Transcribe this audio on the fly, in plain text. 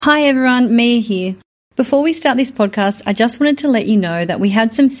Hi everyone, Mia here. Before we start this podcast, I just wanted to let you know that we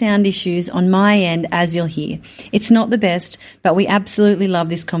had some sound issues on my end, as you'll hear. It's not the best, but we absolutely love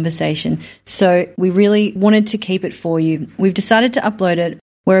this conversation, so we really wanted to keep it for you. We've decided to upload it.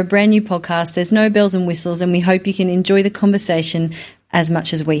 We're a brand new podcast, there's no bells and whistles, and we hope you can enjoy the conversation as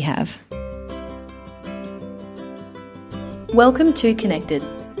much as we have. Welcome to Connected.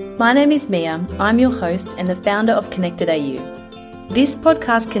 My name is Mia. I'm your host and the founder of Connected AU. This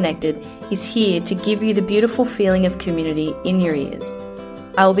podcast, Connected, is here to give you the beautiful feeling of community in your ears.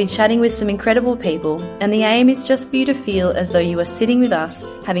 I will be chatting with some incredible people, and the aim is just for you to feel as though you are sitting with us,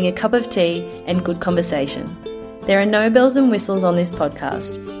 having a cup of tea and good conversation. There are no bells and whistles on this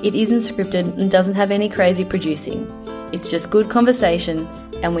podcast. It isn't scripted and doesn't have any crazy producing. It's just good conversation,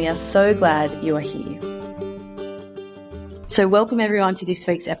 and we are so glad you are here. So welcome everyone to this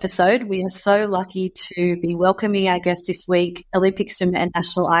week's episode. We are so lucky to be welcoming our guest this week, Olympic swimmer and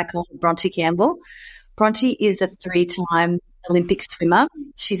national icon Bronte Campbell. Bronte is a 3-time Olympic swimmer.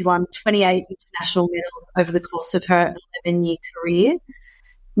 She's won 28 international medals over the course of her 11-year career,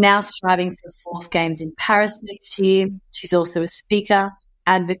 now striving for 4th Games in Paris next year. She's also a speaker,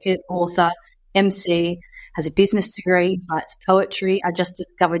 advocate, author, MC, has a business degree, writes poetry. I just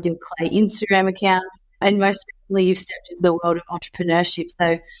discovered your Clay Instagram account. And most recently, you've stepped into the world of entrepreneurship.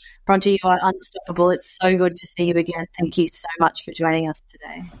 So, Bronte, you are unstoppable. It's so good to see you again. Thank you so much for joining us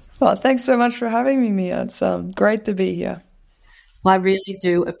today. Well, thanks so much for having me, Mia. It's great to be here. Well, I really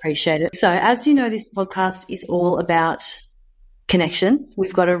do appreciate it. So, as you know, this podcast is all about connection.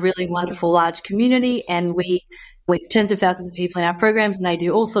 We've got a really wonderful, large community, and we have tens of thousands of people in our programs, and they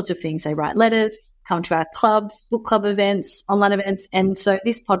do all sorts of things. They write letters, come to our clubs, book club events, online events. And so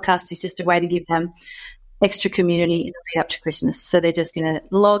this podcast is just a way to give them extra community in the lead up to Christmas. So they're just going to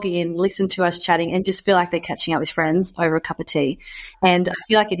log in, listen to us chatting, and just feel like they're catching up with friends over a cup of tea. And I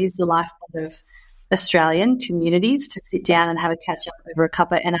feel like it is the lifeblood of Australian communities to sit down and have a catch up over a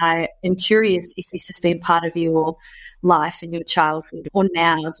cuppa. And I am curious if this has been part of your life and your childhood, or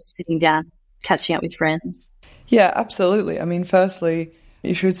now just sitting down, catching up with friends. Yeah, absolutely. I mean, firstly,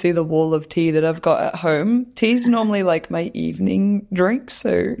 you should see the wall of tea that I've got at home. Tea's normally like my evening drink,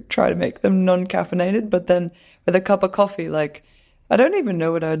 so try to make them non-caffeinated. But then with a cup of coffee, like, I don't even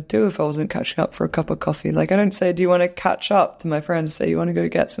know what I'd do if I wasn't catching up for a cup of coffee. Like, I don't say, do you want to catch up to my friends? Say, you want to go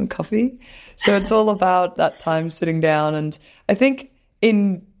get some coffee? So it's all about that time sitting down. And I think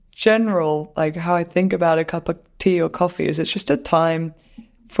in general, like how I think about a cup of tea or coffee is it's just a time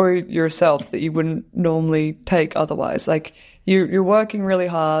for yourself that you wouldn't normally take otherwise. Like, you're working really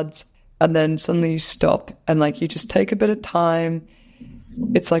hard and then suddenly you stop and like you just take a bit of time.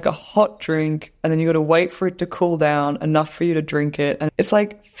 It's like a hot drink and then you got to wait for it to cool down enough for you to drink it. And it's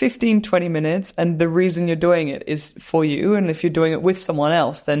like 15, 20 minutes. And the reason you're doing it is for you. And if you're doing it with someone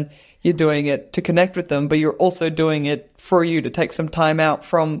else, then you're doing it to connect with them, but you're also doing it for you to take some time out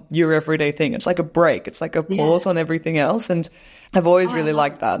from your everyday thing. It's like a break. It's like a pause on everything else. And I've always really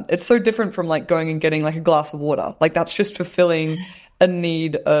liked that. It's so different from like going and getting like a glass of water. Like that's just fulfilling a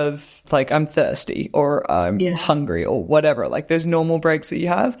need of like, I'm thirsty or I'm hungry or whatever. Like there's normal breaks that you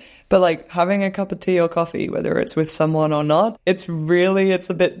have, but like having a cup of tea or coffee, whether it's with someone or not, it's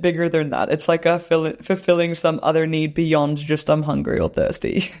a bit bigger than that. It's like fulfilling some other need beyond just I'm hungry or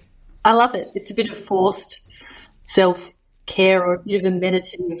thirsty. I love it. It's a bit of forced self-care or a bit of a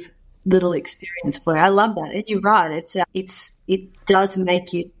meditative little experience for you. I love that. And you're right. It does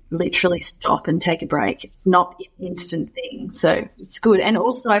make you literally stop and take a break. It's not an instant thing. So it's good. And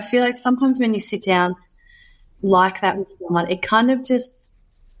also I feel like sometimes when you sit down like that with someone, it kind of just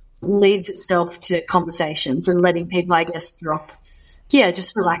leads itself to conversations and letting people, I guess,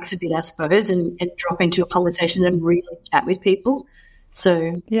 just relax a bit, I suppose, and drop into a conversation and really chat with people.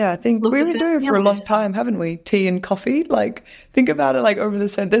 So yeah, I think we really do for a long time, haven't we? Tea and coffee. Like think about it like over the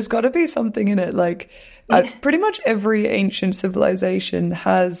centuries. There's got to be something in it. Like pretty much every ancient civilization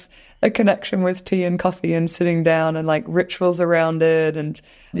has a connection with tea and coffee and sitting down and like rituals around it. And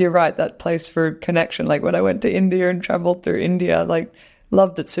you're right, that place for connection. Like when I went to India and traveled through India, like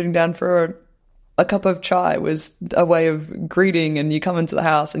loved it. Sitting down for a cup of chai was a way of greeting, and you come into the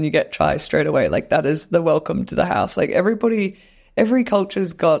house and you get chai straight away. Like that is the welcome to the house. Like every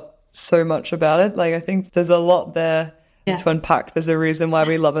culture's got so much about it. Like I think there's a lot there to unpack. There's a reason why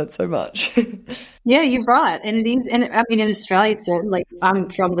we love it so much. Yeah, you're right. And it is, and I mean in Australia certainly, I'm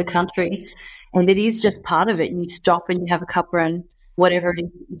from the country and it is just part of it. You stop and you have a cuppa and whatever you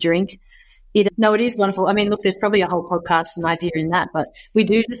drink. It is wonderful. I mean, look, there's probably a whole podcast and idea in that, but we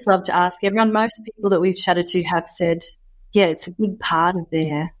do just love to ask everyone. Most people that we've chatted to have said, yeah, it's a big part of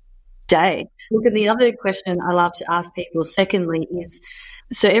their day. Look, and the other question I love to ask people, secondly, is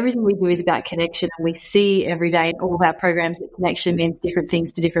So everything we do is about connection, and we see every day in all of our programs that connection means different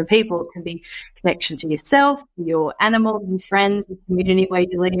things to different people. It can be connection to yourself, your animals, your friends, the community where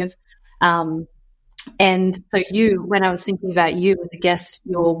you live. And so when I was thinking about you as a guest,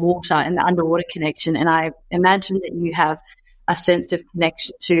 your water and the underwater connection, and I imagine that you have a sense of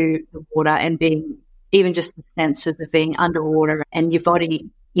connection to the water and being even just the senses of being underwater and your body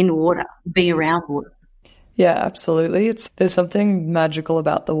in water, being around water. Yeah, absolutely. There's something magical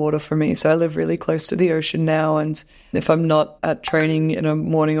about the water for me. So I live really close to the ocean now, and if I'm not at training in a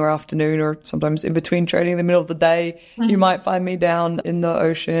morning or afternoon, or sometimes in between training in the middle of the day, you might find me down in the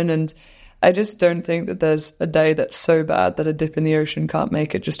ocean. And I just don't think that there's a day that's so bad that a dip in the ocean can't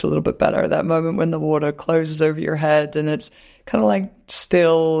make it just a little bit better. That moment when the water closes over your head and it's kind of like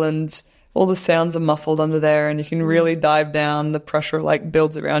still and all the sounds are muffled under there, and you can really dive down. The pressure like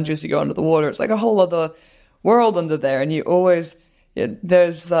builds around you as you go under the water. It's like a whole other world under there. And you always,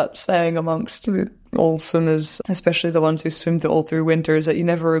 there's that saying amongst all swimmers, especially the ones who swim all through winter, is that you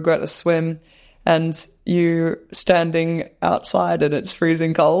never regret a swim. And you standing outside and it's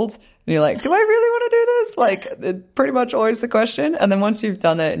freezing cold and you're like, do I really want to do this? Like, it's pretty much always the question. And then once you've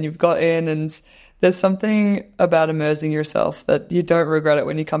done it and you've got in, and there's something about immersing yourself that you don't regret it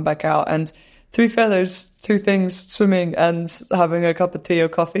when you come back out. And to be fair, those two things, swimming and having a cup of tea or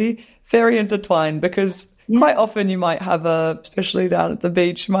coffee, very intertwined, because quite often you might have especially down at the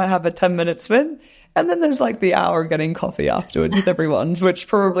beach, you might have a 10-minute swim. And then there's like the hour getting coffee afterwards with everyone, which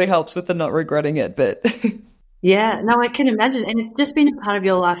probably helps with the not regretting it bit. Yeah, no, I can imagine. And it's just been a part of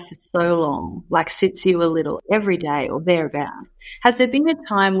your life for so long, like since you were little, every day or thereabouts. Has there been a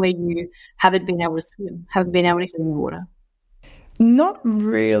time where you haven't been able to swim, haven't been able to get in the water? Not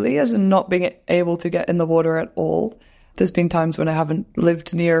really, as in not being able to get in the water at all. There's been times when I haven't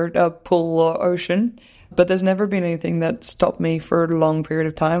lived near a pool or ocean, but there's never been anything that stopped me for a long period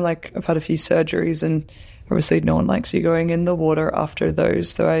of time. Like, I've had a few surgeries, and obviously no one likes you going in the water after those,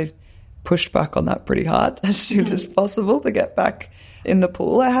 so I pushed back on that pretty hard as soon as possible to get back in the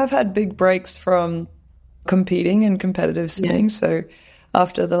pool. I have had big breaks from competing in competitive swimming. Yes. So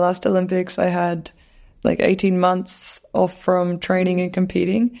after the last Olympics, I had like 18 months off from training and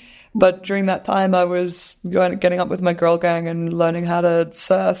competing. But during that time, I was getting up with my girl gang and learning how to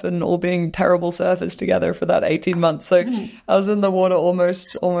surf, and all being terrible surfers together for that 18 months. So I was in the water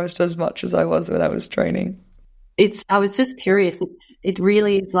almost as much as I was when I was training. I was just curious. It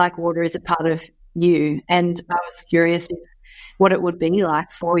really is like water is a part of you, and I was curious what it would be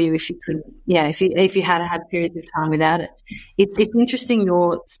like for you if you couldn't. Yeah, if you had periods of time without it. It's interesting,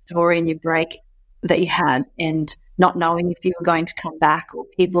 your story and your break that you had, and not knowing if you were going to come back, or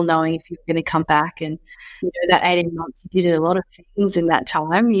people knowing if you were going to come back. And that 18 months, you did a lot of things in that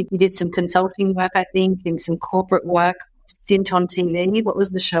time. You did some consulting work, I think, and some corporate work, stint on TV. What was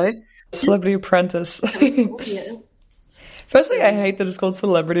the show? Celebrity Apprentice. Yeah. Firstly, I hate that it's called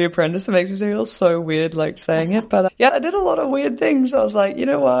Celebrity Apprentice. It makes me feel so weird, like, saying it. But I did a lot of weird things. I was like, you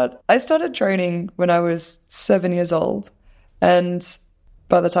know what? I started training when I was 7 years old. And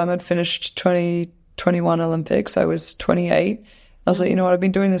by the time I'd finished 2021 Olympics, I was 28. I was like, you know what? I've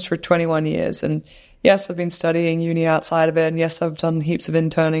been doing this for 21 years. And yes, I've been studying uni outside of it. And yes, I've done heaps of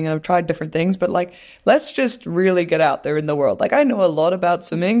interning and I've tried different things. But like, let's just really get out there in the world. Like, I know a lot about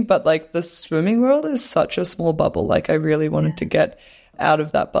swimming, but like, the swimming world is such a small bubble. Like, I really wanted to get out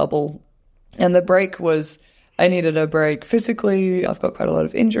of that bubble. And the break was, I needed a break physically. I've got quite a lot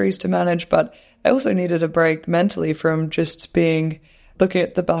of injuries to manage, but I also needed a break mentally from just looking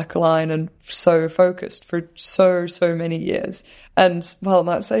at the back line and so focused for so many years. And well, it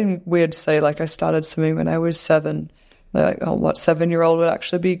might seem weird to say, like, I started swimming when I was 7. Like, oh, what 7-year-old would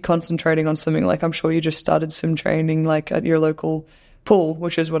actually be concentrating on swimming? Like, I'm sure you just started swim training like at your local pool,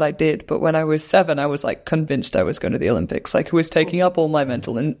 which is what I did. But when I was 7, I was like convinced I was going to the Olympics. Like, it was taking up all my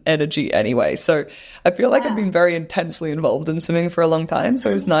mental energy anyway. So I feel like I've been very intensely involved in swimming for a long time. So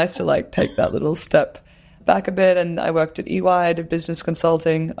it was nice to like take that little step back a bit. And I worked at EY, I did business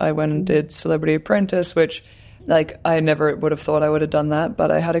consulting. I went and did Celebrity Apprentice, which like I never would have thought I would have done that, but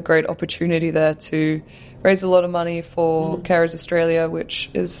I had a great opportunity there to raise a lot of money for Carers Australia, which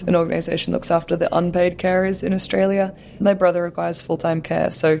is an organisation that looks after the unpaid carers in Australia. My brother requires full-time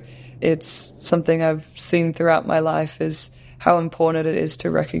care, so it's something I've seen throughout my life is how important it is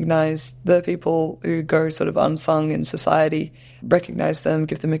to recognise the people who go sort of unsung in society, recognise them,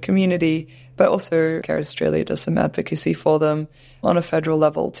 give them a community, but also Carers Australia does some advocacy for them on a federal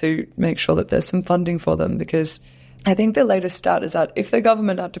level to make sure that there's some funding for them, because I think the latest stat is that if the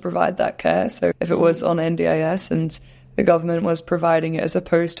government had to provide that care, so if it was on NDIS and the government was providing it as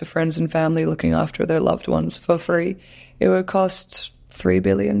opposed to friends and family looking after their loved ones for free, it would cost $3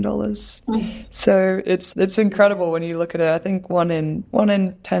 billion. So it's incredible when you look at it. I think one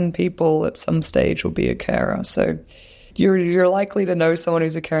in 10 people at some stage will be a carer. So you're likely to know someone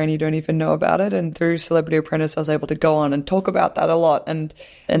who's a carer and you don't even know about it. And through Celebrity Apprentice, I was able to go on and talk about that a lot and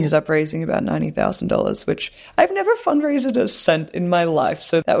ended up raising about $90,000, which I've never fundraised a cent in my life.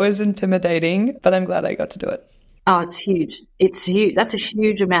 So that was intimidating, but I'm glad I got to do it. Oh, it's huge. It's huge. That's a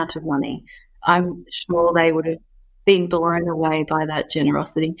huge amount of money. I'm sure they would have been blown away by that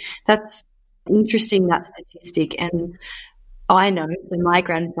generosity. That's interesting, that statistic. And I know that my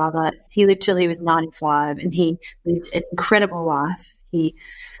grandfather, he lived till he was 95 and he lived an incredible life.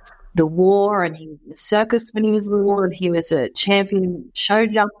 The war, and he was in the circus when he was little, and he was a champion show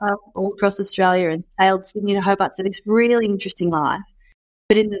jumper all across Australia and sailed Sydney to Hobart. So this really interesting life.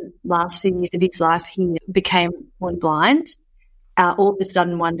 But in the last few years of his life, he became fully blind. All of a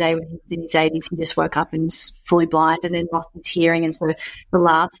sudden, one day when he was in his 80s, he just woke up and was fully blind and then lost his hearing. And so the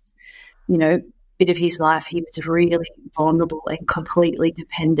last, bit of his life, he was really vulnerable and completely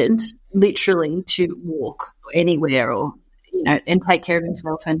dependent, literally, to walk anywhere or, and take care of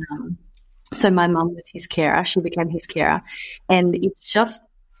himself. And so my mum was his carer. She became his carer. And it's just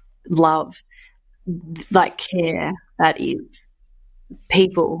love, like care, that is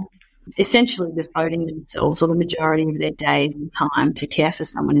people essentially devoting themselves or the majority of their days and time to care for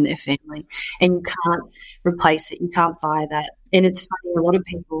someone in their family. And you can't replace it. You can't buy that. And it's funny, a lot of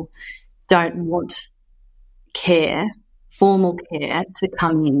people don't want care, formal care, to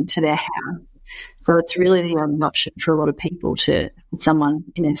come into their house. So it's really the only option for a lot of people for someone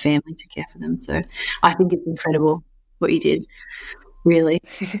in their family to care for them. So I think it's incredible what you did. Really.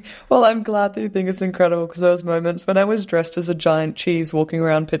 Well, I'm glad that you think it's incredible, because those moments when I was dressed as a giant cheese walking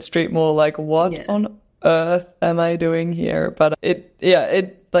around Pitt Street Mall, like, what on earth am I doing here? But it,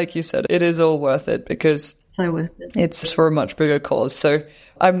 like you said, it is all worth it, because so worth it. It's for a much bigger cause. So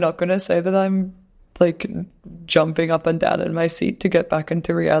I'm not going to say that I'm like jumping up and down in my seat to get back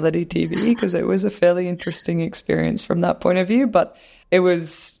into reality TV, because it was a fairly interesting experience from that point of view. But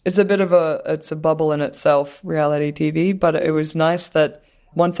it's a bubble in itself, reality TV, but it was nice that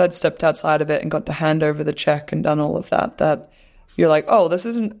once I'd stepped outside of it and got to hand over the check and done all of that you're like, oh, this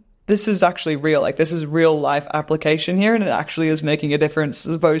is actually real. Like, this is real life application here, and it actually is making a difference,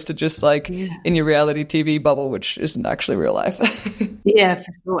 as opposed to just like in your reality TV bubble, which isn't actually real life. Yeah,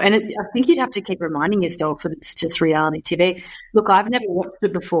 for sure. And I think you'd have to keep reminding yourself that it's just reality TV. Look, I've never watched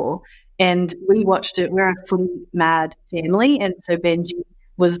it before, and we watched it. We're a fully mad family, and so Benji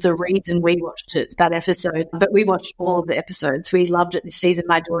was the reason we watched it, that episode. But we watched all of the episodes. We loved it this season,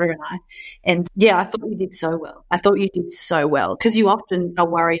 my daughter and I. And, I thought you did so well. Because you often are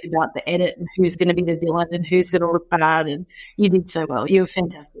worried about the edit and who's going to be the villain and who's going to look bad, and you did so well. You were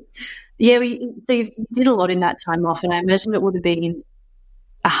fantastic. Yeah, so you did a lot in that time off, and I imagine it would have been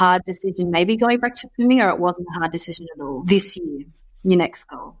a hard decision maybe going back to swimming, or it wasn't a hard decision at all this year, your next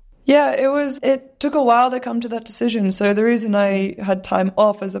goal. Yeah, it took a while to come to that decision. So the reason I had time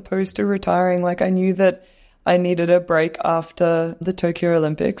off as opposed to retiring, like, I knew that I needed a break after the Tokyo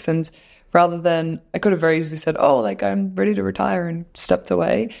Olympics, and rather than, I could have very easily said, oh, like, I'm ready to retire, and stepped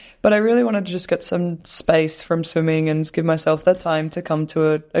away. But I really wanted to just get some space from swimming and give myself that time to come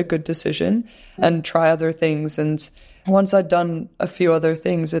to a good decision and try other things. And once I'd done a few other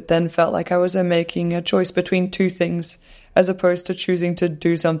things, it then felt like I was making a choice between two things, as opposed to choosing to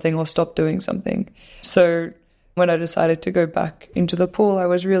do something or stop doing something. So when I decided to go back into the pool, I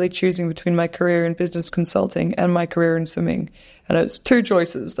was really choosing between my career in business consulting and my career in swimming. And it's two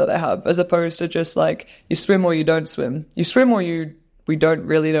choices that I have, as opposed to just like, you swim or you don't swim. You swim or we don't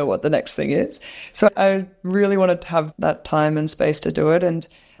really know what the next thing is. So I really wanted to have that time and space to do it. And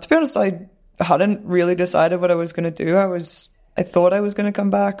to be honest, I hadn't really decided what I was going to do. I thought I was going to come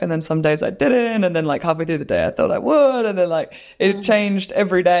back, and then some days I didn't, and then like halfway through the day I thought I would, and then like it changed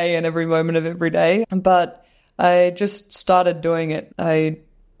every day and every moment of every day. But I just started doing it. I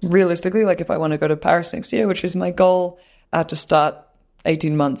realistically, like, if I want to go to Paris next year, which is my goal, I have to start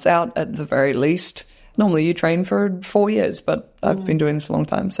 18 months out at the very least. Normally you train for 4 years, but I've been doing this a long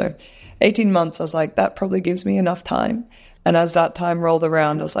time. So 18 months, I was like, that probably gives me enough time. And as that time rolled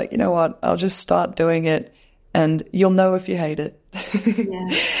around, I was like, you know what, I'll just start doing it. And you'll know if you hate it.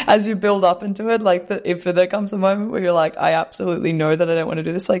 As you build up into it, like if there comes a moment where you're like, I absolutely know that I don't want to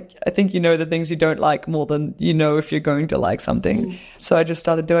do this. Like, I think you know the things you don't like more than you know if you're going to like something. So I just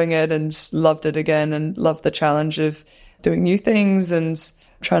started doing it and loved it again, and loved the challenge of doing new things and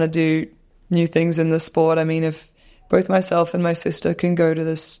trying to do new things in the sport. I mean, if both myself and my sister can go to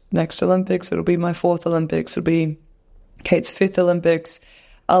this next Olympics, it'll be my 4th Olympics. It'll be Kate's 5th Olympics.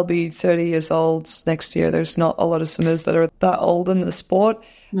 I'll be 30 years old next year. There's not a lot of swimmers that are that old in the sport.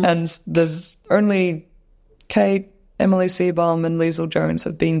 And there's only Kate, Emily Seabaum and Liesl Jones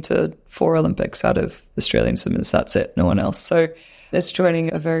have been to 4 Olympics out of Australian swimmers. That's it. No one else. So it's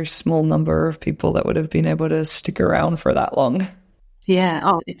joining a very small number of people that would have been able to stick around for that long. Yeah.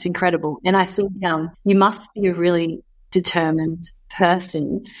 Oh, it's incredible. And I think you must be a really determined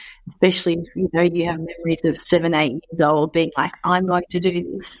person, especially if you have memories of 7, 8 years old being like, I'm going to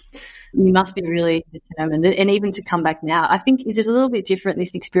do this. You must be really determined. And even to come back now, I think, is it a little bit different,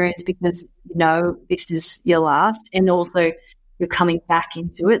 this experience, because this is your last, and also you're coming back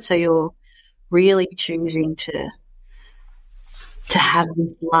into it, so you're really choosing to have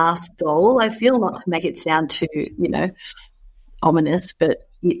this last goal. I feel, not to make it sound too ominous, but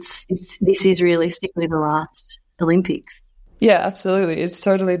this is realistically the last Olympics. Yeah, absolutely. It's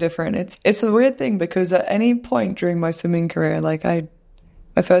totally different. It's a weird thing, because at any point during my swimming career, like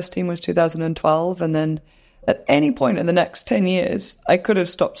my first team was 2012, and then at any point in the next 10 years, I could have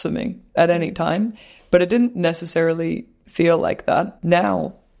stopped swimming at any time, but it didn't necessarily feel like that.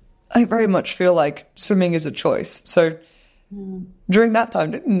 Now, I very much feel like swimming is a choice. So during that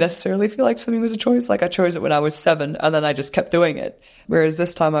time, it didn't necessarily feel like swimming was a choice. Like, I chose it when I was 7, and then I just kept doing it. Whereas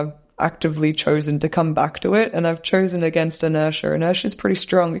this time I've actively chosen to come back to it, and I've chosen against inertia. Inertia is pretty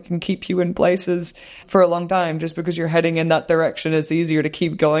strong. It can keep you in places for a long time. Just because you're heading in that direction, it's easier to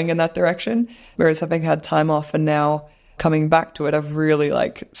keep going in that direction. Whereas having had time off and now coming back to it, I've really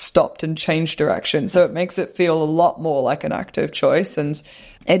stopped and changed direction. So it makes it feel a lot more like an active choice, and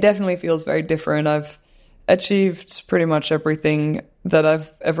it definitely feels very different. I've achieved pretty much everything that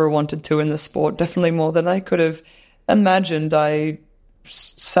I've ever wanted to in the sport, definitely more than I could have imagined. I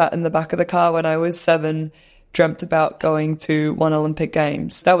sat in the back of the car when I was 7, dreamt about going to one Olympic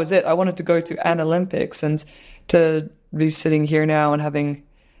Games. That was it. I wanted to go to an Olympics, and to be sitting here now and having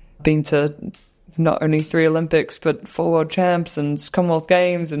been to not only 3 Olympics, but 4 World Champs and Commonwealth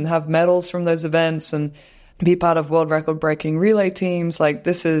Games, and have medals from those events, and be part of world record breaking relay teams.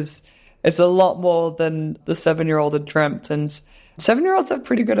 It's a lot more than the 7-year-old had dreamt. And 7-year-olds have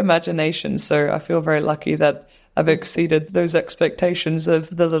pretty good imagination. So I feel very lucky that I've exceeded those expectations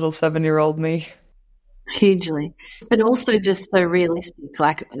of the little 7-year-old me. Hugely. But also just so realistic.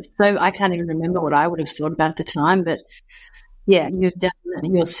 So I can't even remember what I would have thought about at the time. But yeah, you've done it.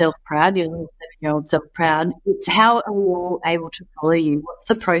 You're self-proud. You're a little 7-year-old self-proud. It's how are we all able to follow you? What's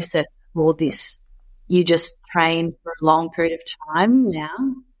the process for this? You just train for a long period of time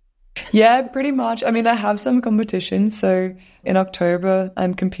now? Yeah, pretty much. I mean, I have some competitions. So in October,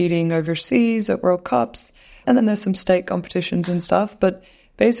 I'm competing overseas at World Cups, and then there's some state competitions and stuff. But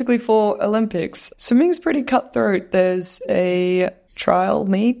basically for Olympics, swimming's pretty cutthroat. There's a trial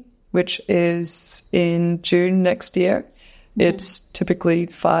meet, which is in June next year. It's typically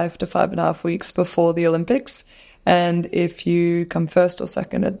 5 to 5.5 weeks before the Olympics. And if you come first or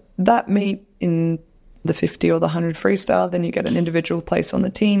second at that meet in the 50 or the 100 freestyle, then you get an individual place on the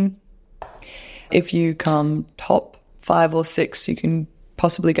team. If you come top 5 or 6, you can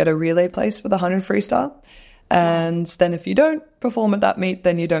possibly get a relay place for the 100 freestyle. And then if you don't perform at that meet,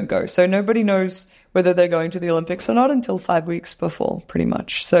 then you don't go. So nobody knows whether they're going to the Olympics or not until 5 weeks before, pretty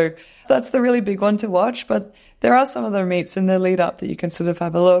much. So that's the really big one to watch. But there are some other meets in the lead up that you can sort of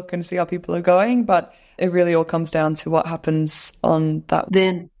have a look and see how people are going. But it really all comes down to what happens on that.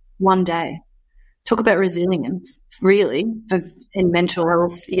 Then one day. Talk about resilience, really, in mental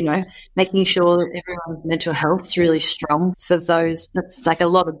health, making sure that everyone's mental health is really strong for those. That's like a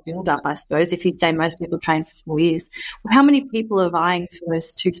lot of build-up, I suppose, if you say most people train for 4 years. How many people are vying for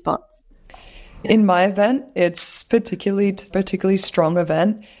those 2 spots? In my event, it's particularly strong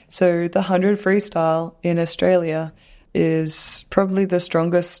event. So the 100 freestyle in Australia is probably the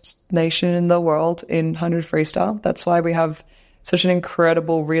strongest nation in the world in 100 freestyle. That's why we have such an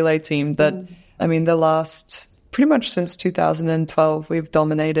incredible relay team that... I mean, the last, pretty much since 2012, we've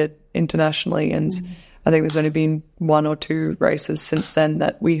dominated internationally. And I think there's only been 1 or 2 races since then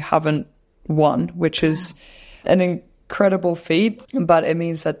that we haven't won, which is an incredible feat. But it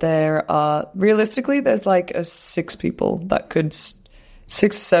means that realistically, there's 6 people that could,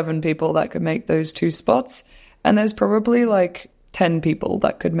 6-7 people that could make those 2 spots. And there's probably 10 people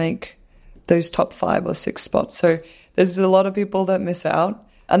that could make those top 5 or 6 spots. So there's a lot of people that miss out.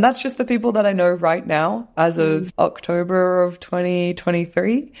 And that's just the people that I know right now as of October of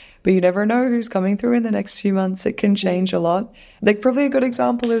 2023. But you never know who's coming through in the next few months. It can change a lot. Probably a good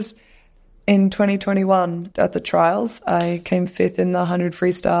example is in 2021 at the trials, I came 5th in the 100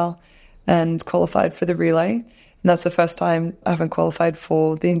 freestyle and qualified for the relay. And that's the first time I haven't qualified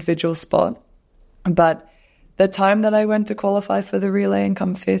for the individual spot. But the time that I went to qualify for the relay and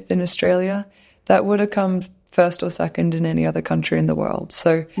come fifth in Australia, that would have come first or second in any other country in the world.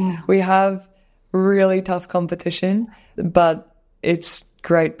 So we have really tough competition, but it's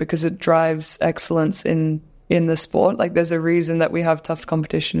great because it drives excellence in the sport. Like, there's a reason that we have tough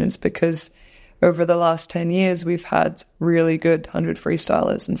competition. It's because over the last 10 years, we've had really good 100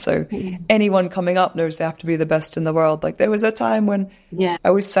 freestylers. And so anyone coming up knows they have to be the best in the world. Like, there was a time when I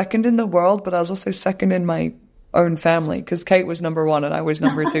was second in the world, but I was also second in my own family because Kate was number one and I was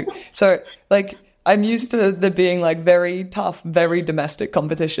number two. So, like, I'm used to the being, like, very tough, very domestic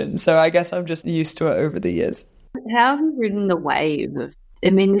competition. So I guess I'm just used to it over the years. How have you ridden the wave of,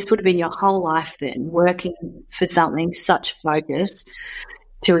 I mean, this would have been your whole life then, working for something, such focus,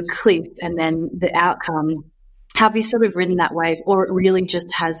 to a cliff, and then the outcome. Have you sort of ridden that wave, or it really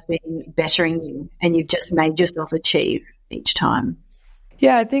just has been bettering you and you've just made yourself achieve each time?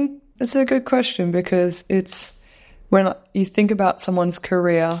 Yeah, I think that's a good question, because it's when you think about someone's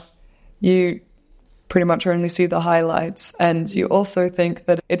career, you pretty much only see the highlights, and you also think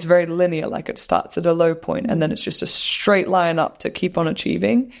that it's very linear, like it starts at a low point and then it's just a straight line up to keep on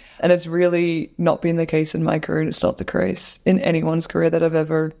achieving. And it's really not been the case in my career, and it's not the case in anyone's career that I've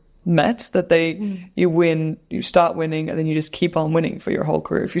ever met, that you win, you start winning, and then you just keep on winning for your whole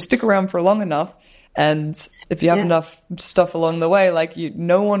career. If you stick around for long enough, and if you have enough stuff along the way, like,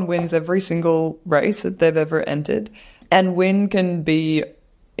 no one wins every single race that they've ever entered. And win can be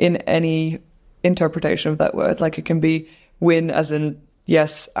in any interpretation of that word. Like, it can be win as in,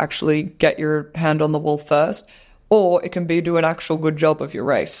 yes, actually get your hand on the wall first, or it can be do an actual good job of your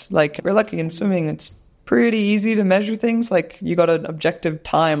race. Like, if you're lucky in swimming, it's pretty easy to measure things. Like, you got an objective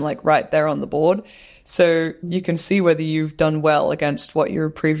time, like, right there on the board. So you can see whether you've done well against what your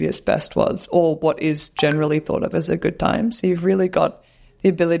previous best was, or what is generally thought of as a good time. So you've really got the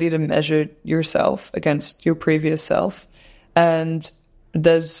ability to measure yourself against your previous self. And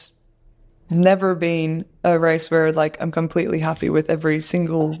there's never been a race where, like, I'm completely happy with every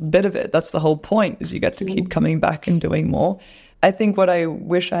single bit of it. That's the whole point, is you get to keep coming back and doing more. I think what I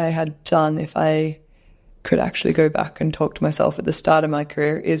wish I had done, if I could actually go back and talk to myself at the start of my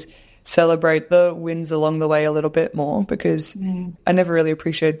career, is celebrate the wins along the way a little bit more, because I never really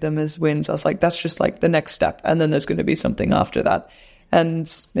appreciated them as wins. I was like, that's just like the next step, and then there's going to be something after that. And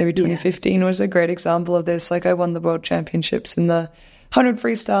maybe 2015 was a great example of this. Like, I won the world championships in the 100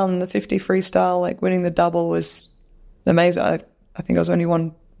 freestyle and the 50 freestyle. Like, winning the double was amazing. I think I was only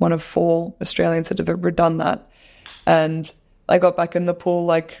one of 4 Australians that have ever done that. And I got back in the pool,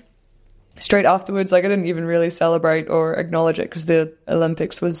 like, straight afterwards. Like, I didn't even really celebrate or acknowledge it because the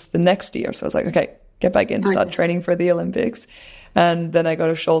Olympics was the next year. So I was like, okay, get back in, start training for the Olympics. And then I got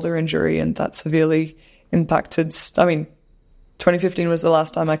a shoulder injury, and that severely impacted. I mean, 2015 was the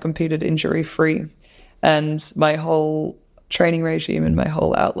last time I competed injury-free. And my whole training regime and my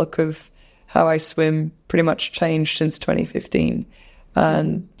whole outlook of how I swim pretty much changed since 2015.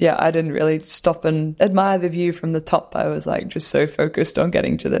 And yeah, I didn't really stop and admire the view from the top. I was, like, just so focused on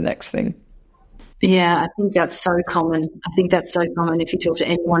getting to the next thing. Yeah, I think that's so common. If you talk to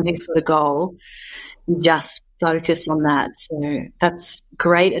anyone who's got a goal, you just focus on that. So that's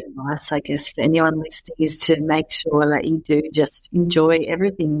great advice, I guess, for anyone listening, is to make sure that you do just enjoy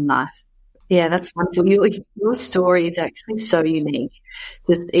everything in life. Yeah, that's wonderful. Your story is actually so unique.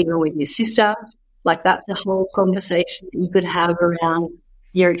 Just even with your sister, like, that's a whole conversation that you could have around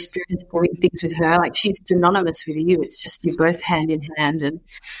your experience doing things with her. Like, she's synonymous with you. It's just you're both hand in hand. And,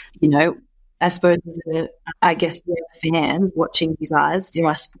 you know, I suppose, we're fans watching you guys, you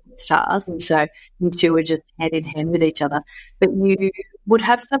know, sports stars. And so you two are just hand in hand with each other. But you would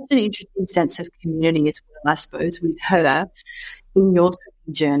have such an interesting sense of community as well, I suppose, with her in your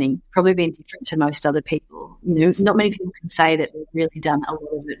journey. Probably been different to most other people. You know, not many people can say that they've really done a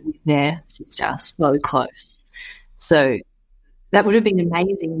lot of it with their sister so close. So that would have been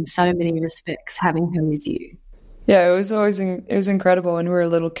amazing in so many respects, having her with you. Yeah, it was incredible. When we were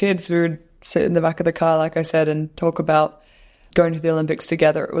little kids, we would sit in the back of the car, like I said, and talk about going to the Olympics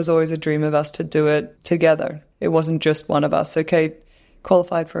together. It was always a dream of us to do it together. It wasn't just one of us. So Kate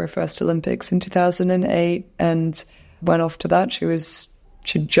qualified for her first Olympics in 2008 and went off to that.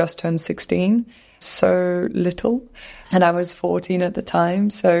 She'd just turned 16, so little, and I was 14 at the time.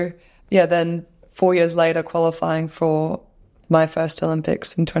 So yeah, then 4 years later, qualifying for my first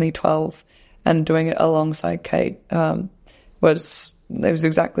Olympics in 2012 and doing it alongside Kate was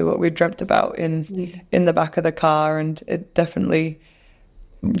exactly what we dreamt about in the back of the car. And it definitely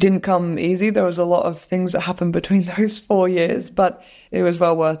didn't come easy. There was a lot of things that happened between those 4 years, but it was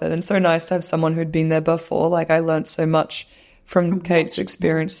well worth it. And so nice to have someone who'd been there before. Like, I learned so much from Kate's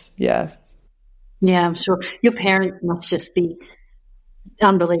experience. Yeah. Yeah, I'm sure your parents must just be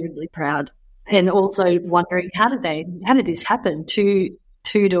unbelievably proud, and also wondering how did this happen? Two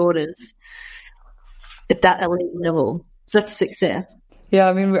daughters at that elite level. So that's success. Yeah,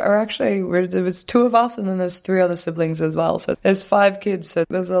 I mean, there was two of us and then there's three other siblings as well. So there's five kids. So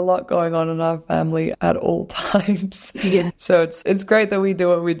there's a lot going on in our family at all times. Yeah. So it's great that we do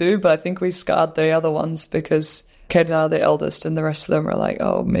what we do, but I think we scarred the other ones because Kate and I are the eldest and the rest of them are like,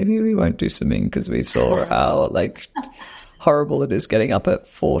 oh, maybe we won't do swimming because we saw how horrible it is getting up at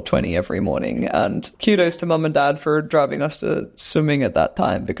 4:20 every morning. And kudos to mum and dad for driving us to swimming at that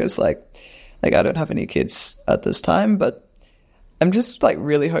time because I don't have any kids at this time, but I'm just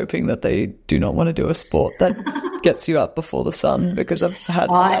really hoping that they do not want to do a sport that gets you up before the sun because I've had.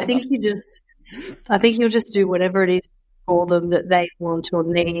 I think you'll just do whatever it is for them that they want or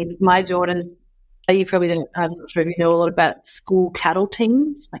need. My daughters, you probably don't. I'm not sure if you know a lot about school cattle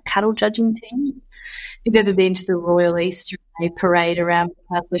teams, like cattle judging teams. If you've ever been to the Royal Easter Day parade around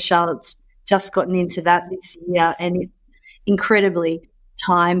Charlotte's just gotten into that this year, and it's incredibly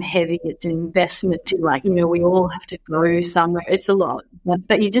time heavy. It's an investment to we all have to go somewhere. It's a lot,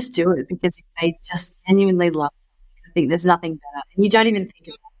 but you just do it because they just genuinely love it. I think there's nothing better, and you don't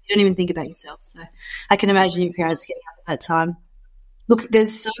even think about yourself. So I can imagine your parents getting up at that time. Look,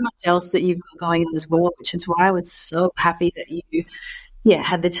 there's so much else that you've got going on as well, which is why I was so happy that you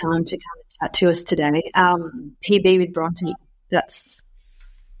had the time to come and chat to us today. PB with Bronte, that's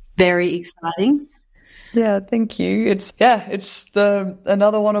very exciting. Yeah, thank you. It's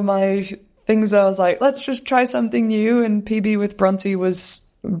another one of my things that I was like, let's just try something new. And PB with Bronte was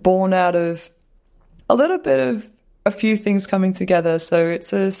born out of a little bit of a few things coming together. So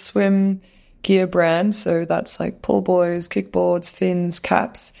it's a swim gear brand. So that's pull buoys, kickboards, fins,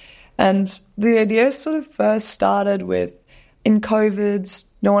 caps. And the idea sort of first started with in COVID,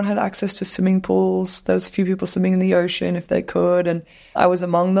 no one had access to swimming pools. There was a few people swimming in the ocean if they could, and I was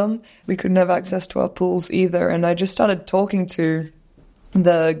among them. We couldn't have access to our pools either, and I just started talking to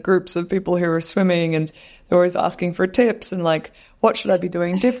the groups of people who were swimming, and they were always asking for tips and what should I be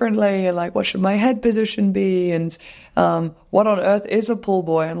doing differently, and what should my head position be, and what on earth is a pull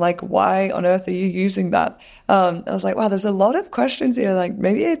buoy, and why on earth are you using that? I was like, wow, there's a lot of questions here.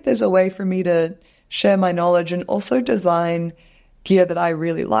 Maybe there's a way for me to share my knowledge and also design gear that I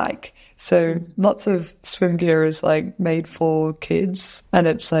really like. So lots of swim gear is made for kids, and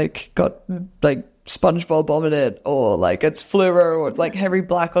it's got SpongeBob on it, or it's fluoro, or it's heavy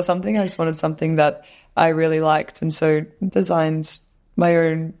black or something. I just wanted something that I really liked, and so designed my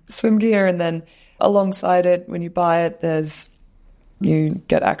own swim gear. And then alongside it, when you buy it, you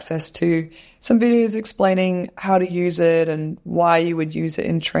get access to some videos explaining how to use it and why you would use it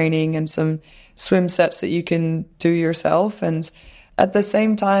in training, and some swim sets that you can do yourself. And at the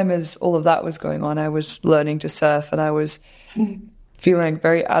same time as all of that was going on, I was learning to surf, and I was feeling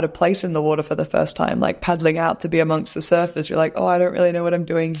very out of place in the water for the first time, paddling out to be amongst the surfers. You're like, oh, I don't really know what I'm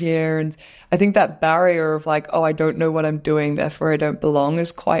doing here. And I think that barrier of oh, I don't know what I'm doing, therefore I don't belong,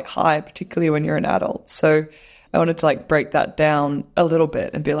 is quite high, particularly when you're an adult. So I wanted to break that down a little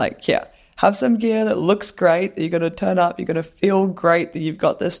bit and be have some gear that looks great, that you're going to turn up, you're going to feel great that you've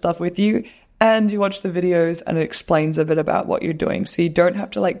got this stuff with you, and you watch the videos and it explains a bit about what you're doing. So you don't have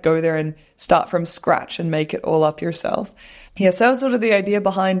to go there and start from scratch and make it all up yourself. Yeah, so that was sort of the idea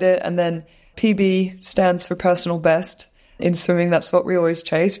behind it. And then PB stands for personal best. In swimming, that's what we always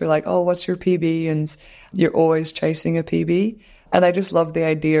chase. We're like, oh, what's your PB? And you're always chasing a PB. And I just love the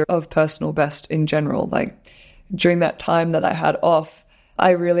idea of personal best in general. During that time that I had off,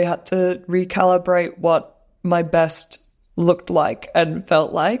 I really had to recalibrate what my best looked like and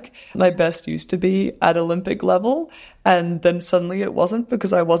felt like. My best used to be at Olympic level, and then suddenly it wasn't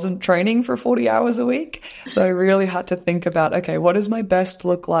because I wasn't training for 40 hours a week. So I really had to think about, okay, what does my best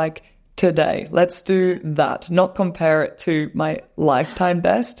look like today? Let's do that, not compare it to my lifetime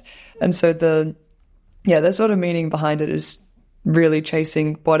best. And so the sort of meaning behind it is really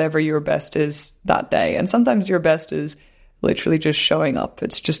chasing whatever your best is that day. And sometimes your best is literally just showing up.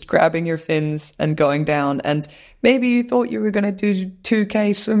 It's just grabbing your fins and going down. And maybe you thought you were going to do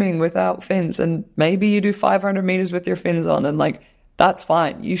 2K swimming without fins, and maybe you do 500 meters with your fins on, and that's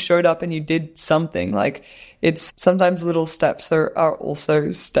fine. You showed up and you did something. It's sometimes little steps are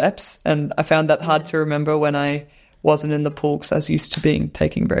also steps. And I found that hard to remember when I wasn't in the pool, because I was used to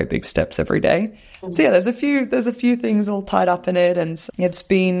taking very big steps every day. So there's a few things all tied up in it, and it's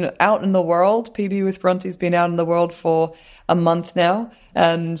been out in the world. PB with Bronte's been out in the world for a month now,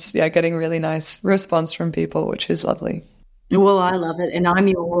 and getting really nice response from people, which is lovely. Well, I love it. And I'm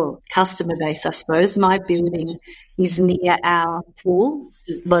your customer base, I suppose. My building is near our pool,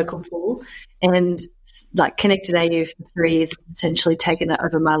 local pool, and like Connected AU for 3 years has essentially taken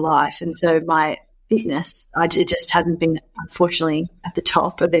over my life. And so my fitness, it just hadn't been, unfortunately, at the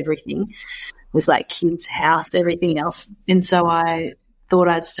top of everything. It was like kids' house, everything else. And so I thought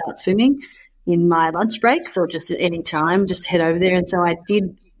I'd start swimming in my lunch breaks or just at any time, just head over there. And so I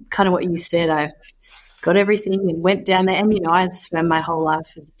did kind of what you said. I got everything and went down there. And, I swam my whole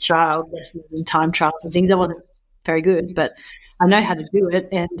life as a child, lessons and time trials and things. I wasn't very good, but I know how to do it.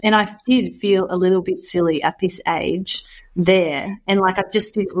 And I did feel a little bit silly at this age there. And like I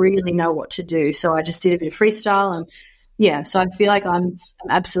just didn't really know what to do. So I just did a bit of freestyle. And yeah, so I feel like I'm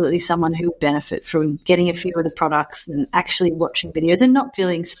absolutely someone who would benefit from getting a few of the products and actually watching videos and not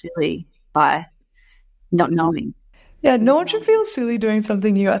feeling silly by not knowing. Yeah, no one should feel silly doing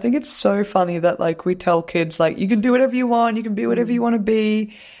something new. I think it's so funny that like we tell kids like you can do whatever you want, you can be whatever you want to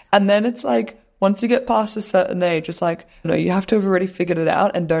be. And then it's like once you get past a certain age, it's like, you have to have already figured it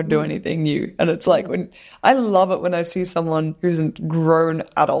out and don't do anything new. And it's like I love it when I see someone who's a grown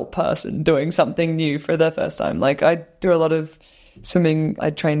adult person doing something new for their first time. Like I do a lot of swimming. I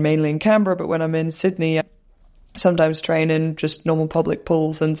train mainly in Canberra, but when I'm in Sydney, I sometimes train in just normal public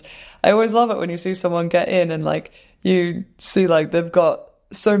pools. And I always love it when you see someone get in and like you see like they've got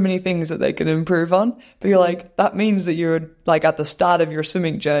so many things that they can improve on, but you're like, that means that you're like at the start of your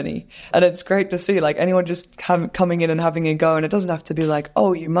swimming journey. And it's great to see like anyone just coming in and having a go. And it doesn't have to be like,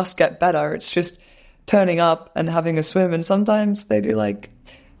 oh, you must get better. It's just turning up and having a swim. And sometimes they do like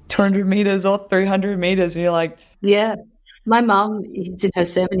 200 meters or 300 meters. And you're like, yeah, my mum is in her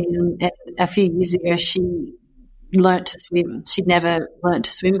 70s and a few years ago, she learnt to swim. She'd never learnt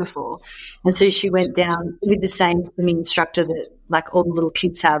to swim before. And so she went down with the same swimming instructor that like all the little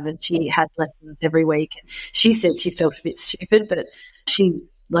kids have, and she had lessons every week. And she said she felt a bit stupid, but she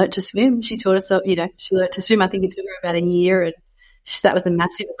learnt to swim. She taught herself, she learnt to swim. I think it took her about a year, and that was a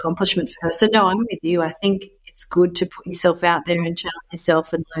massive accomplishment for her. So no, I'm with you. I think it's good to put yourself out there and challenge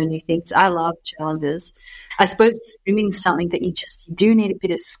yourself and learn new things. I love challenges. I suppose swimming is something that you do need a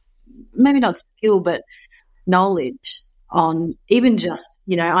bit of, maybe not skill, but knowledge on. Even just,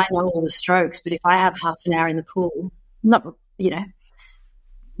 I know all the strokes, but if I have half an hour in the pool, not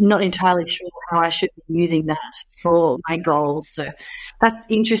entirely sure how I should be using that for my goals. So that's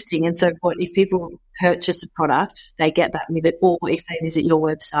interesting. And so if people purchase a product, they get that with it, or if they visit your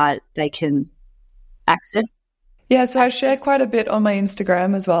website, they can access. Yeah, so I share quite a bit on my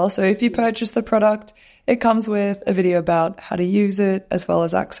Instagram as well. So if you purchase the product, it comes with a video about how to use it, as well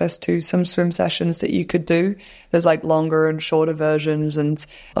as access to some swim sessions that you could do. There's like longer and shorter versions, and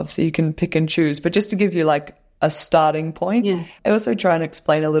obviously you can pick and choose. But just to give you like a starting point, I also try and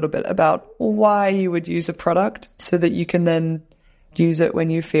explain a little bit about why you would use a product so that you can then use it when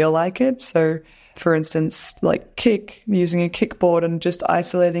you feel like it. So for instance, like using a kickboard and just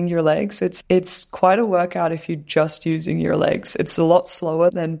isolating your legs. It's quite a workout if you're just using your legs. It's a lot slower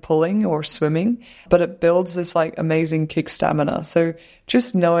than pulling or swimming, but it builds this like amazing kick stamina. So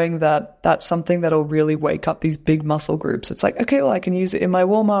just knowing that that's something that'll really wake up these big muscle groups. It's like, okay, well, I can use it in my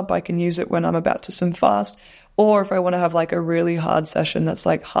warm up. I can use it when I'm about to swim fast. Or if I want to have like a really hard session that's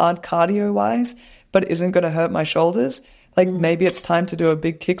like hard cardio wise, but isn't going to hurt my shoulders, like maybe it's time to do a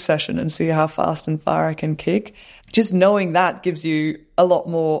big kick session and see how fast and far I can kick. Just knowing that gives you a lot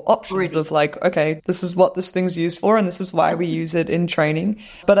more options of like, okay, this is what this thing's used for and this is why we use it in training.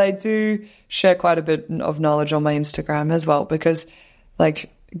 But I do share quite a bit of knowledge on my Instagram as well, because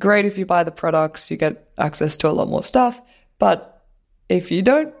like great if you buy the products, you get access to a lot more stuff. But if you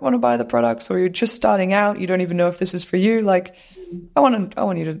don't want to buy the products or you're just starting out, you don't even know if this is for you, like I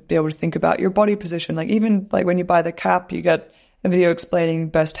want you to be able to think about your body position. Like even like when you buy the cap, you get a video explaining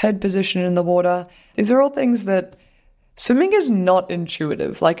best head position in the water. These are all things that swimming is not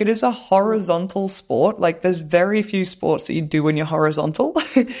intuitive. Like it is a horizontal sport. Like there's very few sports that you do when you're horizontal.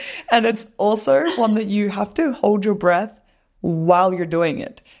 And it's also one that you have to hold your breath while you're doing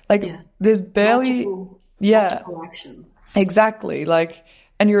it. Like there's barely, multiple action. Exactly. Like,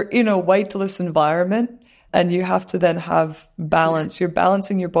 and you're in a weightless environment and you have to then have balance. You're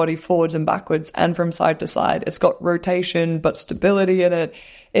balancing your body forwards and backwards and from side to side. It's got rotation, but stability in it.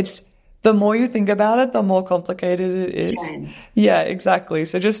 It's the more you think about it, the more complicated it is. Yeah, exactly.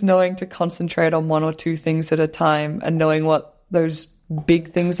 So just knowing to concentrate on one or two things at a time and knowing what those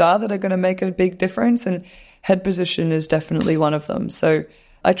big things are that are going to make a big difference. And head position is definitely one of them. So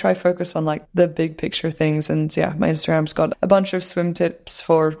I try focus on like the big picture things. And yeah, my Instagram's got a bunch of swim tips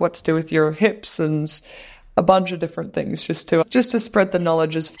for what to do with your hips and a bunch of different things just to spread the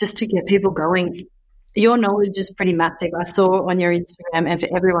knowledge. Just to get people going. your knowledge is pretty massive. I saw on your Instagram, and for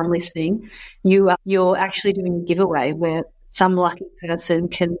everyone listening, you're actually doing a giveaway where some lucky person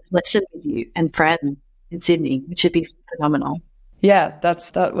can lesson with you and friends in Sydney, which would be phenomenal. Yeah,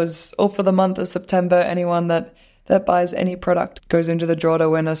 that was all for the month of September. Anyone that buys any product goes into the draw to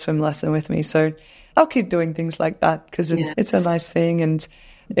win a swim lesson with me. So I'll keep doing things like that because it's a nice thing, and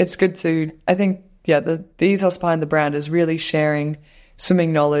it's good to, I think, the ethos behind the brand is really sharing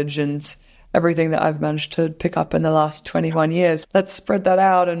swimming knowledge and everything that I've managed to pick up in the last 21 years. Let's spread that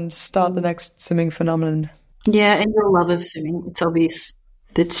out and start the next swimming phenomenon. Yeah, and your love of swimming, it's obvious.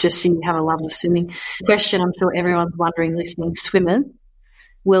 It's just you have a love of swimming. Question I'm sure everyone's wondering listening, swimmers,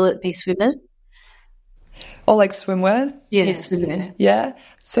 will it be swimmers? Or like swimwear? Yes, swimwear. Yeah.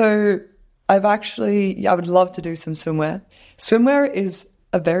 So I would love to do some swimwear. Swimwear is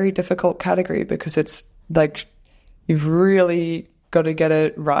a very difficult category because it's like you've really got to get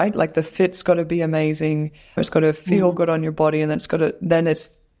it right. Like the fit's got to be amazing. It's got to feel good on your body, and then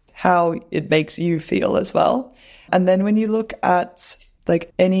it's how it makes you feel as well. And then when you look at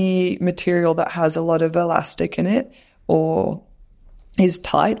like any material that has a lot of elastic in it or is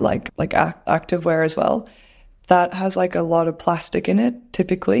tight, like activewear as well, that has like a lot of plastic in it.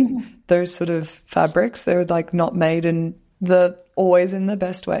 Typically, those sort of fabrics, they're like not made always in the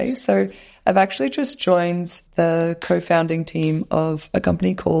best way. So I've actually just joined the co-founding team of a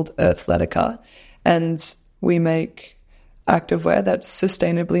company called Earthletica, and we make activewear that's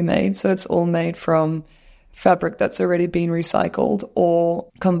sustainably made. So it's all made from fabric that's already been recycled or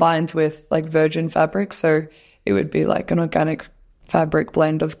combined with like virgin fabric. So it would be like an organic fabric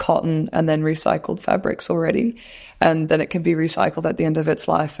blend of cotton and then recycled fabrics already. And then it can be recycled at the end of its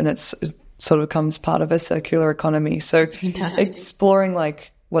life, and it sort of becomes part of a circular economy. So exploring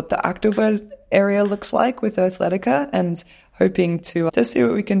like what the activewear area looks like with Earthletica and hoping to just see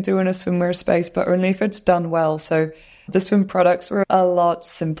what we can do in a swimwear space, but only if it's done well. So the swim products were a lot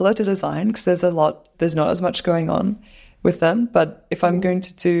simpler to design because there's not as much going on with them. But if I'm going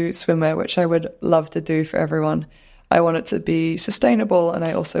to do swimwear, which I would love to do for everyone, I want it to be sustainable, and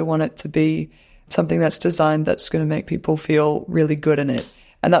I also want it to be something that's designed that's going to make people feel really good in it.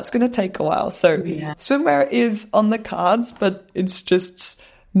 And that's going to take a while. So swimwear is on the cards, but it's just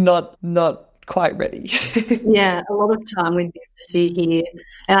not quite ready. Yeah, a lot of time when business you hear,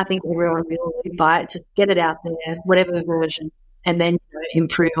 and I think everyone will buy it, just get it out there, whatever version, and then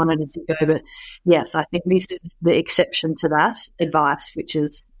improve on it as you go. But yes, I think this is the exception to that advice, which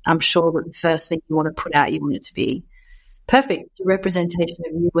is I'm sure that the first thing you want to put out, you want it to be perfect. It's a representation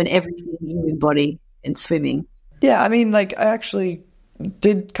of you and everything you embody in swimming. Yeah, I mean, like I actually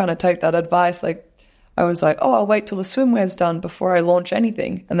did kind of take that advice. Like I was like, I'll wait till the swimwear's done before I launch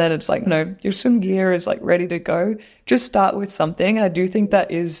anything. And then it's like, no, your swim gear is like ready to go. Just start with something. I do think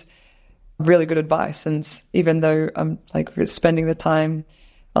that is really good advice. And even though I'm like spending the time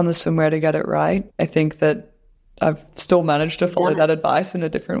on the swimwear to get it right, I think that I've still managed to follow that advice in a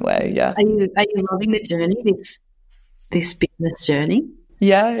different way. Yeah. Are you loving the journey, this business journey?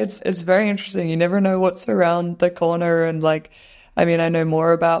 Yeah, it's very interesting. You never know what's around the corner, and like, I mean, I know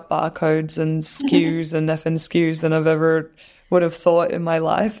more about barcodes and SKUs and FN SKUs than I've ever would have thought in my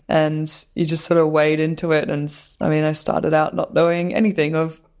life. And you just sort of wade into it. And I mean, I started out not knowing anything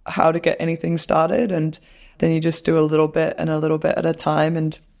of how to get anything started. And then you just do a little bit and a little bit at a time.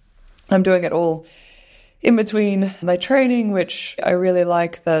 And I'm doing it all in between my training, which I really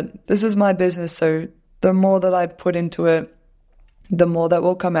like that this is my business. So the more that I put into it, the more that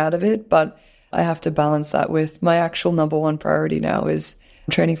will come out of it. But I have to balance that with my actual number one priority now is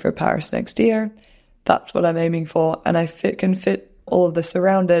training for Paris next year. That's what I'm aiming for. And I can fit all of this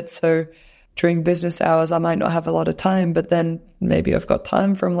around it. So during business hours, I might not have a lot of time, but then maybe I've got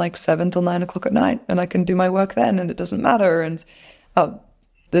time from like 7 till 9 o'clock at night, and I can do my work then, and it doesn't matter. And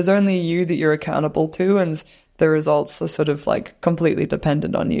there's only you that you're accountable to, and the results are sort of like completely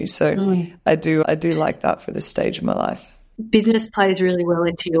dependent on you. So I do like that for this stage of my life. Business plays really well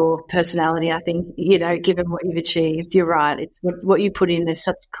into your personality, I think, given what you've achieved. You're right. It's what you put in, there's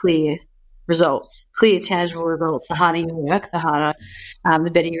such clear results, clear, tangible results. The harder you work, the harder, the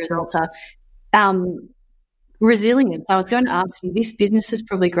better your results are. Resilience. I was going to ask you, this business is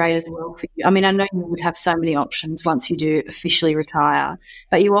probably great as well for you. I mean, I know you would have so many options once you do officially retire,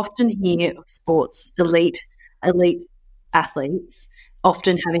 but you often hear of sports, elite athletes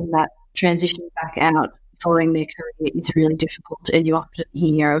often having that transition back out following their career is really difficult, and you often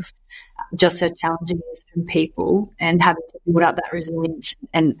hear of just how challenging it is for people and having to build up that resilience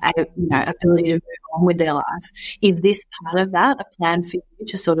and ability to move on with their life. Is this part of that, a plan for you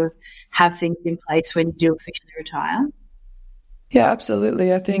to sort of have things in place when you do officially retire? Yeah,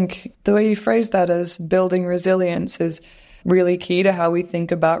 absolutely. I think the way you phrase that as building resilience is really key to how we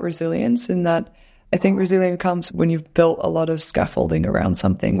think about resilience, in that I think resilience comes when you've built a lot of scaffolding around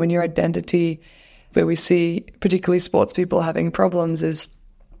something, when your identity, where we see particularly sports people having problems, is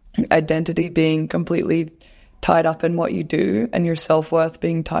identity being completely tied up in what you do and your self-worth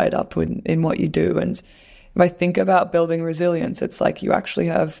being tied up in what you do. And if I think about building resilience, it's like you actually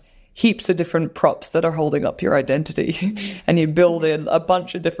have heaps of different props that are holding up your identity and you build in a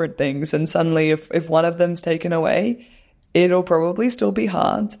bunch of different things. And suddenly if one of them's taken away, it'll probably still be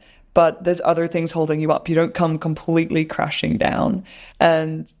hard, but there's other things holding you up. You don't come completely crashing down.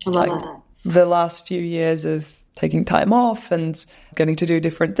 And like the last few years of taking time off and getting to do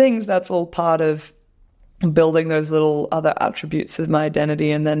different things, that's all part of building those little other attributes of my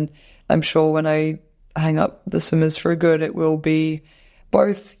identity. And then I'm sure when I hang up the Swimmers for good, it will be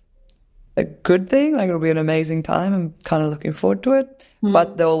both a good thing, like it'll be an amazing time. I'm kind of looking forward to it.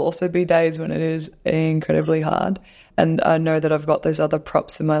 But there will also be days when it is incredibly hard. And I know that I've got those other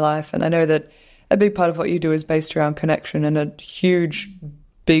props in my life. And I know that a big part of what you do is based around connection, and a huge,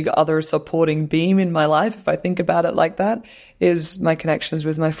 big other supporting beam in my life, if I think about it like that, is my connections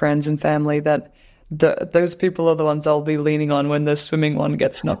with my friends and family, that those people are the ones I'll be leaning on when the swimming one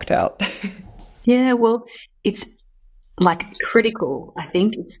gets knocked out. Yeah, well, it's like critical. I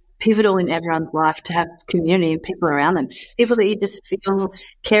think it's pivotal in everyone's life to have community and people around them, people that you just feel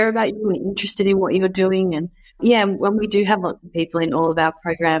care about you and interested in what you're doing. And yeah, when we do have lots of people in all of our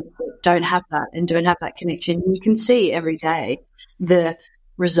programs that don't have that and don't have that connection, you can see every day the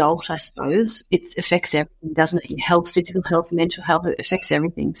result, I suppose. It affects everything, doesn't it? Your health, physical health, mental health, it affects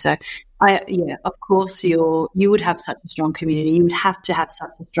everything. So of course you would have such a strong community. You would have to have such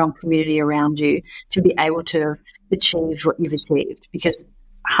a strong community around you to be able to achieve what you've achieved, because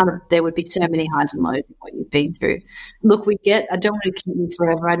there would be so many highs and lows in what you've been through. Look, I don't want to keep you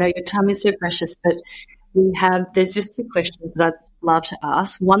forever. I know your time is so precious, but there's just two questions that I'd love to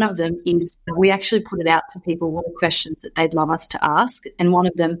ask. One of them is, we actually put it out to people what are questions that they'd love us to ask. And one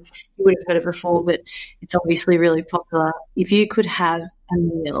of them, you would have heard of before, but it's obviously really popular. If you could have a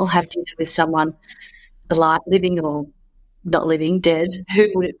meal, have dinner with someone alive, living or not living, dead, who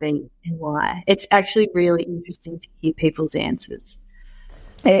would it be and why? It's actually really interesting to hear people's answers.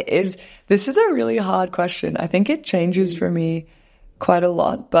 It is. This is a really hard question. I think it changes for me quite a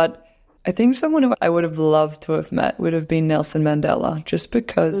lot, but I think someone who I would have loved to have met would have been Nelson Mandela, just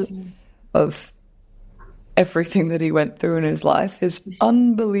because of everything that he went through in his life, his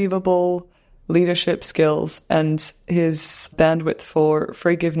unbelievable leadership skills and his bandwidth for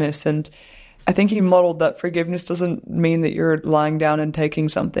forgiveness. And I think he modeled that forgiveness doesn't mean that you're lying down and taking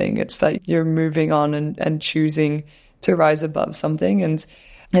something. It's that you're moving on and choosing to rise above something. And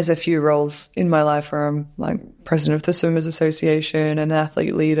there's a few roles in my life where I'm like president of the Swimmers Association, an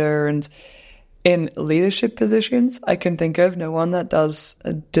athlete leader, and in leadership positions, I can think of no one that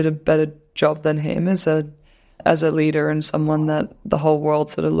did a better job than him as a leader, and someone that the whole world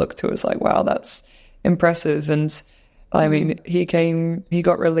sort of looked to as like, wow, that's impressive. And I mean, he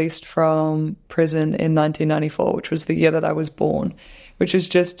got released from prison in 1994, which was the year that I was born, which is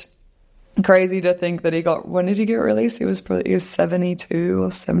just crazy to think that when did he get released? He was 72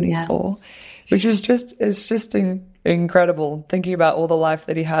 or 74, which is just incredible thinking about all the life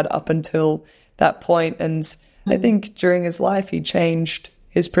that he had up until that point. And I think during his life, he changed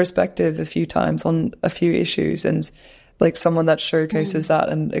his perspective a few times on a few issues, and like someone that showcases that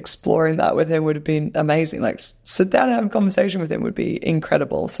and exploring that with him would have been amazing. Like sit down and have a conversation with him would be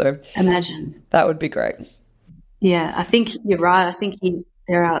incredible. So imagine that would be great. Yeah, I think you're right.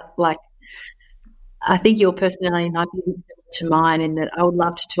 I think your personality might be similar to mine, in that I would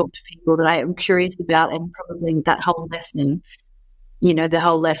love to talk to people that I am curious about, and probably that whole lesson, the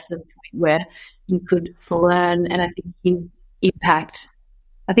whole lesson point where you could learn. And I think his impact,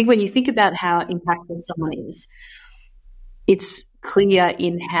 I think when you think about how impactful someone is, it's clear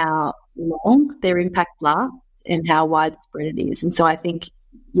in how long their impact lasts and how widespread it is. And so I think,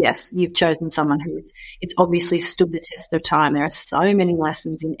 yes, you've chosen someone it's obviously stood the test of time. There are so many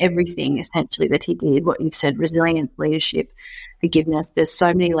lessons in everything, essentially, that he did, what you've said, resilience, leadership, forgiveness. There's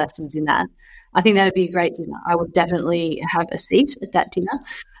so many lessons in that. I think that would be a great dinner. I would definitely have a seat at that dinner.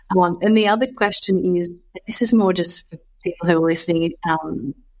 And the other question is, this is more just for people who are listening,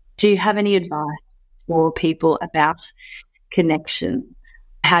 do you have any advice for people about connection?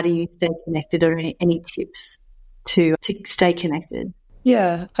 How do you stay connected, or any tips to stay connected?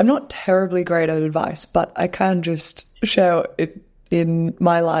 Yeah, I'm not terribly great at advice, but I can just share in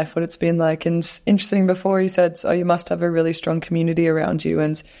my life, what it's been like. And it's interesting, before you said, oh, you must have a really strong community around you.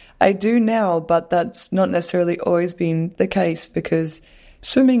 And I do now, but that's not necessarily always been the case, because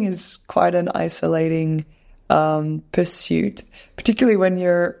swimming is quite an isolating pursuit, particularly when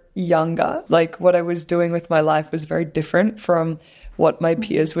you're younger. Like, what I was doing with my life was very different from what my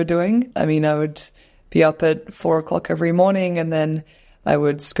peers were doing. I mean, I would be up at 4 o'clock every morning, and then I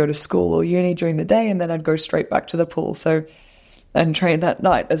would go to school or uni during the day, and then I'd go straight back to the pool. So, and train that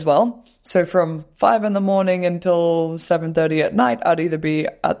night as well. So from 5 in the morning until 7:30 at night, I'd either be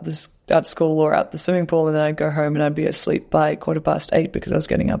at school or at the swimming pool, and then I'd go home and I'd be asleep by 8:15 because I was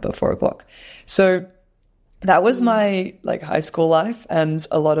getting up at 4 o'clock. So that was my like high school life and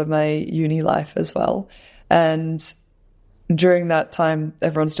a lot of my uni life as well. And during that time,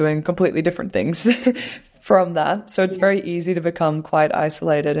 everyone's doing completely different things from that. So it's very easy to become quite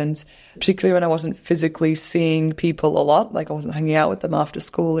isolated. And particularly when I wasn't physically seeing people a lot, like I wasn't hanging out with them after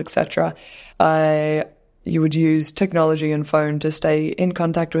school, etc., you would use technology and phone to stay in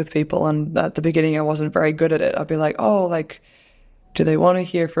contact with people. And at the beginning, I wasn't very good at it. I'd be like, oh, like, do they want to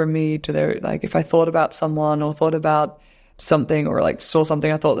hear from me? Do they, like, if I thought about someone or thought about something or like saw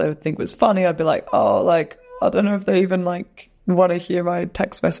something I thought they would think was funny, I'd be like, oh, like, I don't know if they even like want to hear my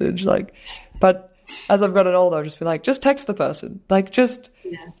text message. Like, but as I've gotten older, I'll just be like, just text the person. Like, just,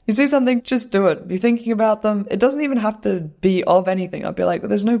 you see something, just do it. You're thinking about them. It doesn't even have to be of anything. I'd be like, well,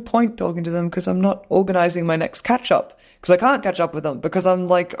 there's no point talking to them because I'm not organizing my next catch up, because I can't catch up with them because I'm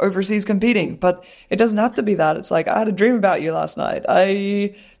like overseas competing. But it doesn't have to be that. It's like, I had a dream about you last night.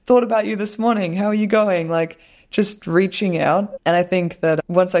 I thought about you this morning. How are you going? Like, just reaching out. And I think that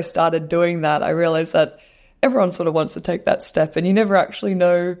once I started doing that, I realized that everyone sort of wants to take that step, and you never actually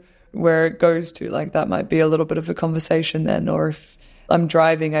know where it goes to. Like, that might be a little bit of a conversation then, or if I'm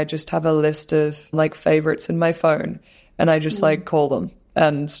driving, I just have a list of like favorites in my phone, and I just like call them,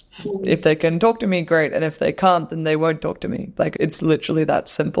 and if they can talk to me, great, and if they can't, then they won't talk to me. Like, it's literally that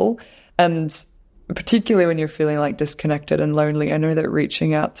simple. And particularly when you're feeling like disconnected and lonely, I know that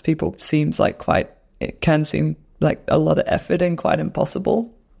reaching out to people it can seem like a lot of effort and quite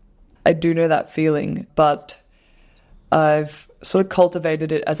impossible. I do know that feeling, but I've sort of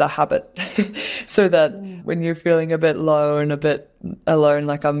cultivated it as a habit so that when you're feeling a bit low and a bit alone,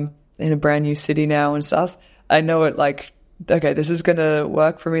 like I'm in a brand new city now and stuff, I know it like, okay, this is going to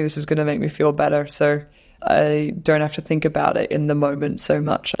work for me. This is going to make me feel better. So I don't have to think about it in the moment so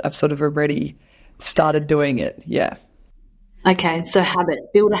much. I've sort of already started doing it. Yeah. Okay. So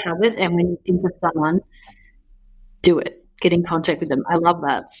build a habit. And when you think of someone, do it. Get in contact with them. I love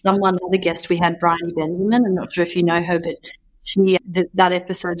that. Another guest we had, Bryony Benjamin. I'm not sure if you know her, but that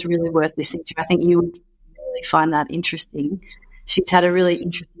episode's really worth listening to. I think you would really find that interesting. She's had a really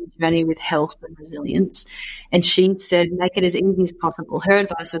interesting journey with health and resilience. And she said, make it as easy as possible. Her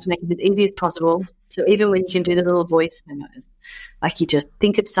advice was make it as easy as possible. So even when you can do the little voice memos, like you just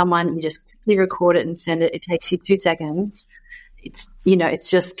think of someone, you just quickly record it and send it. It takes you 2 seconds. It's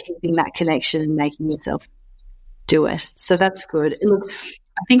just keeping that connection and making yourself do it. So that's good. Look,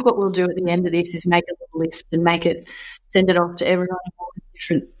 I think what we'll do at the end of this is make a little list and send it off to everyone with all the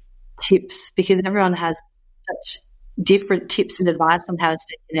different tips, because everyone has such different tips and advice on how to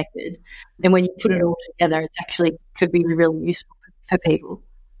stay connected. And when you put it all together, it actually could be really useful for people.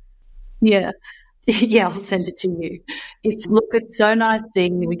 Yeah. Yeah, I'll send it to you. It's so nice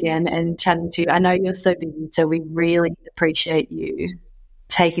seeing you again and chatting to you. I know you're so busy, so we really appreciate you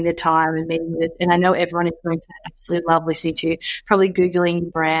taking the time and meeting with us. And I know everyone is going to absolutely love listening to you, probably Googling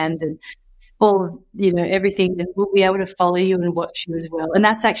brand and all, everything. And we'll be able to follow you and watch you as well. And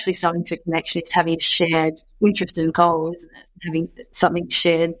that's actually something for connection, is having a shared interest and goal, isn't it? Having something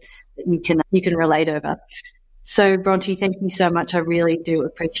shared that you can relate over. So, Bronte, thank you so much. I really do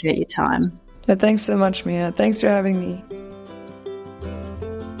appreciate your time. Thanks so much, Mia. Thanks for having me.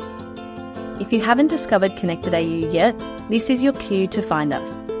 If you haven't discovered Connected AU yet, this is your cue to find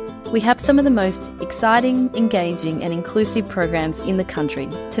us. We have some of the most exciting, engaging and inclusive programs in the country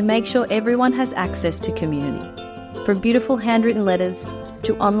to make sure everyone has access to community. From beautiful handwritten letters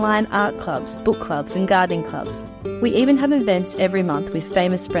to online art clubs, book clubs and gardening clubs. We even have events every month with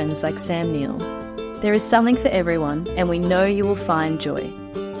famous friends like Sam Neill. There is something for everyone, and we know you will find joy.